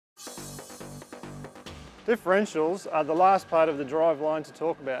Differentials are the last part of the drive line to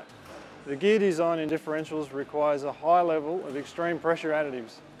talk about. The gear design in differentials requires a high level of extreme pressure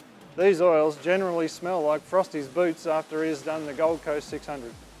additives. These oils generally smell like Frosty's boots after he has done the Gold Coast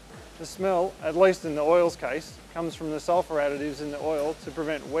 600. The smell, at least in the oil's case, comes from the sulphur additives in the oil to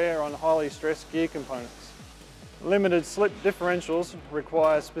prevent wear on highly stressed gear components. Limited slip differentials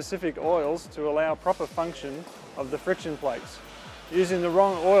require specific oils to allow proper function of the friction plates. Using the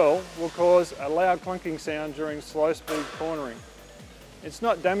wrong oil will cause a loud clunking sound during slow-speed cornering. It's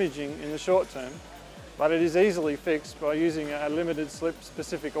not damaging in the short term, but it is easily fixed by using a limited slip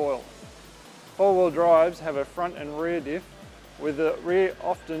specific oil. Four-wheel drives have a front and rear diff, with the rear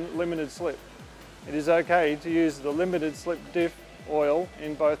often limited slip. It is okay to use the limited slip diff oil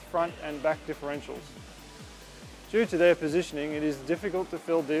in both front and back differentials. Due to their positioning, it is difficult to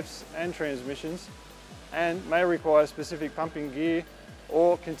fill diffs and transmissions and may require specific pumping gear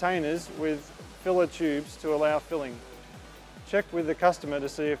or containers with filler tubes to allow filling. Check with the customer to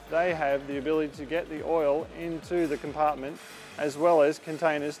see if they have the ability to get the oil into the compartment as well as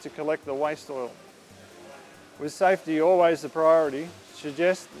containers to collect the waste oil. With safety always the priority,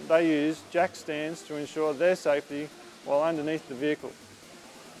 suggest they use jack stands to ensure their safety while underneath the vehicle.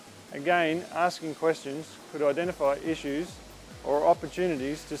 Again, asking questions could identify issues or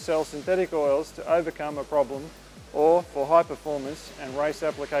opportunities to sell synthetic oils to overcome a problem or for high performance and race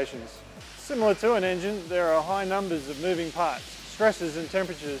applications. Similar to an engine, there are high numbers of moving parts, stresses and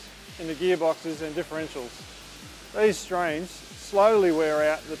temperatures in the gearboxes and differentials. These strains slowly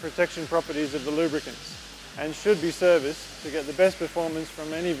wear out the protection properties of the lubricants and should be serviced to get the best performance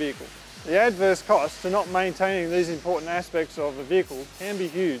from any vehicle. The adverse costs to not maintaining these important aspects of a vehicle can be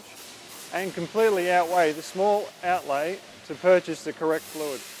huge and completely outweigh the small outlay to purchase the correct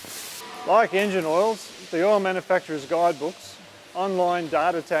fluid. Like engine oils, the oil manufacturer's guidebooks, online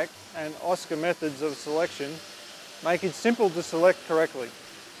data tech and Oscar methods of selection make it simple to select correctly.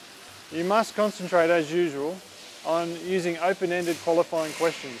 You must concentrate as usual on using open-ended qualifying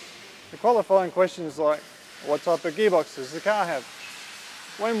questions. The qualifying questions like, what type of gearbox does the car have?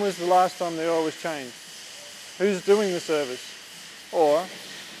 When was the last time the oil was changed? Who's doing the service? Or,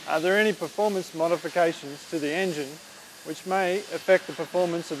 are there any performance modifications to the engine which may affect the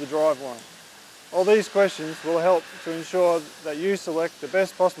performance of the driveline? All these questions will help to ensure that you select the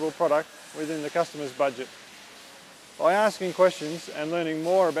best possible product within the customer's budget. By asking questions and learning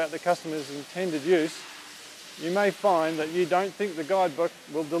more about the customer's intended use, you may find that you don't think the guidebook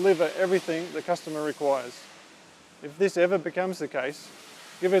will deliver everything the customer requires. If this ever becomes the case,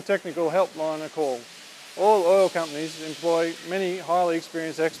 give a technical helpline a call. All oil companies employ many highly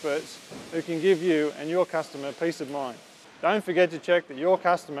experienced experts who can give you and your customer peace of mind. Don't forget to check that your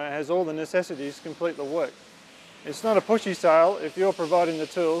customer has all the necessities to complete the work. It's not a pushy sale if you're providing the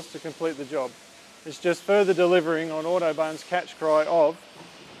tools to complete the job. It's just further delivering on Autobarn's catch cry of,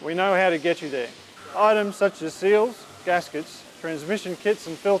 we know how to get you there. Items such as seals, gaskets, transmission kits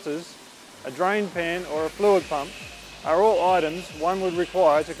and filters, a drain pan or a fluid pump are all items one would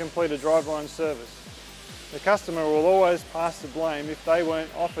require to complete a driveline service. The customer will always pass the blame if they weren't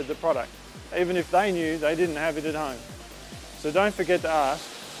offered the product, even if they knew they didn't have it at home. So don't forget to ask,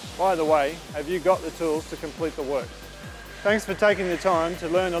 by the way, have you got the tools to complete the work? Thanks for taking the time to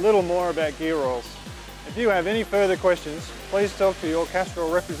learn a little more about gear oils. If you have any further questions, please talk to your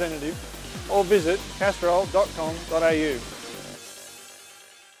Castrol representative or visit castrol.com.au.